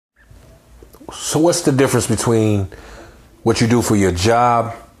So what's the difference between what you do for your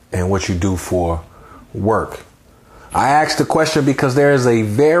job and what you do for work? I asked the question because there is a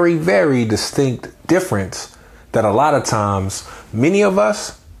very, very distinct difference that a lot of times many of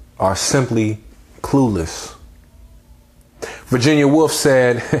us are simply clueless. Virginia Woolf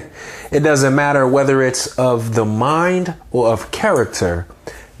said, it doesn't matter whether it's of the mind or of character.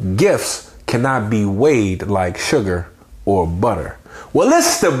 Gifts cannot be weighed like sugar or butter. Well,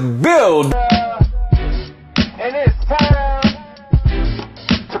 it's the build. And it's time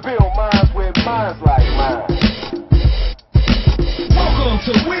to build minds with minds like mine. Welcome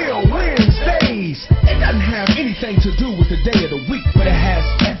to Will Wednesdays. It doesn't have anything to do with the day of the week, but it has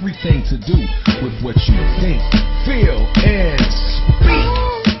everything to do with what you think, feel, and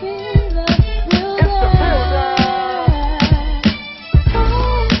speak.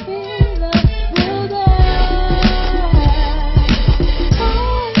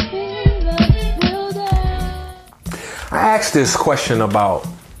 I asked this question about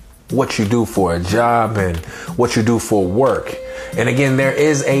what you do for a job and what you do for work. And again, there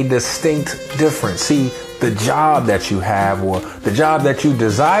is a distinct difference. See, the job that you have or the job that you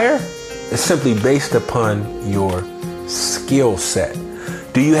desire is simply based upon your skill set.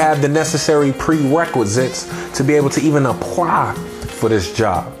 Do you have the necessary prerequisites to be able to even apply for this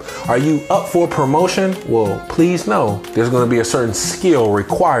job? Are you up for promotion? Well, please know there's going to be a certain skill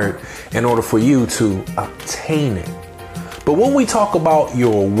required in order for you to obtain it. But when we talk about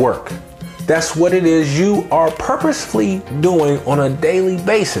your work, that's what it is you are purposefully doing on a daily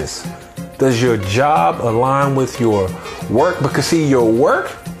basis. Does your job align with your work? Because see, your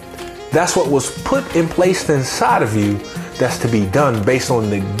work, that's what was put in place inside of you that's to be done based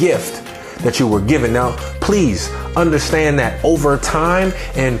on the gift that you were given. Now, please understand that over time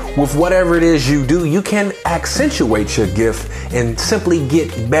and with whatever it is you do, you can accentuate your gift and simply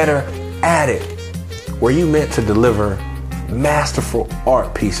get better at it. Were you meant to deliver masterful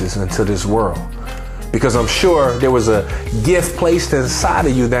art pieces into this world? Because I'm sure there was a gift placed inside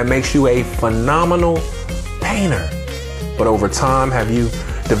of you that makes you a phenomenal painter. But over time, have you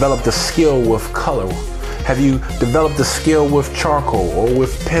developed a skill with color? Have you developed a skill with charcoal or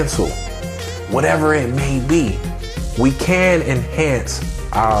with pencil? Whatever it may be, we can enhance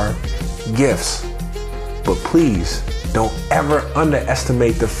our gifts. But please don't ever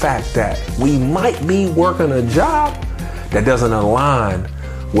underestimate the fact that we might be working a job that doesn't align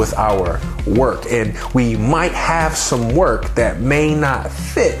with our work. And we might have some work that may not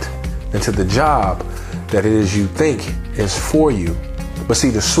fit into the job that it is you think is for you. But see,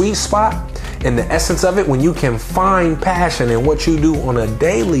 the sweet spot and the essence of it, when you can find passion in what you do on a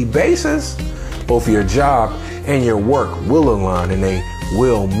daily basis, both your job and your work will align and they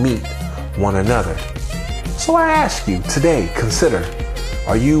will meet one another. So I ask you today, consider,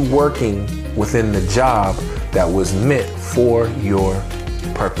 are you working within the job that was meant for your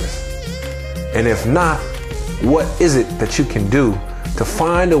purpose? And if not, what is it that you can do to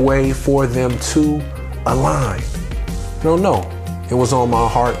find a way for them to align? No, it was on my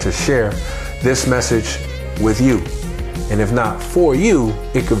heart to share this message with you. And if not for you,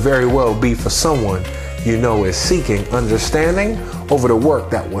 it could very well be for someone you know is seeking understanding over the work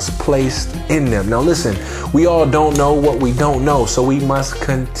that was placed in them. Now listen, we all don't know what we don't know, so we must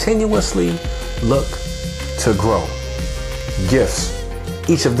continuously look to grow. Gifts,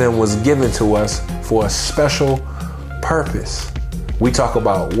 each of them was given to us for a special purpose. We talk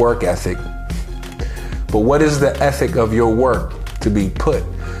about work ethic, but what is the ethic of your work to be put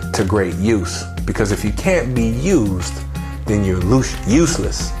to great use? Because if you can't be used, then you're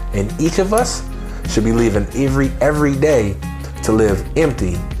useless. And each of us should be living every day to live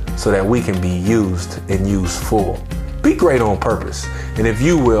empty so that we can be used and useful. Be great on purpose. And if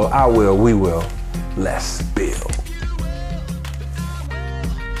you will, I will, we will. Let's build.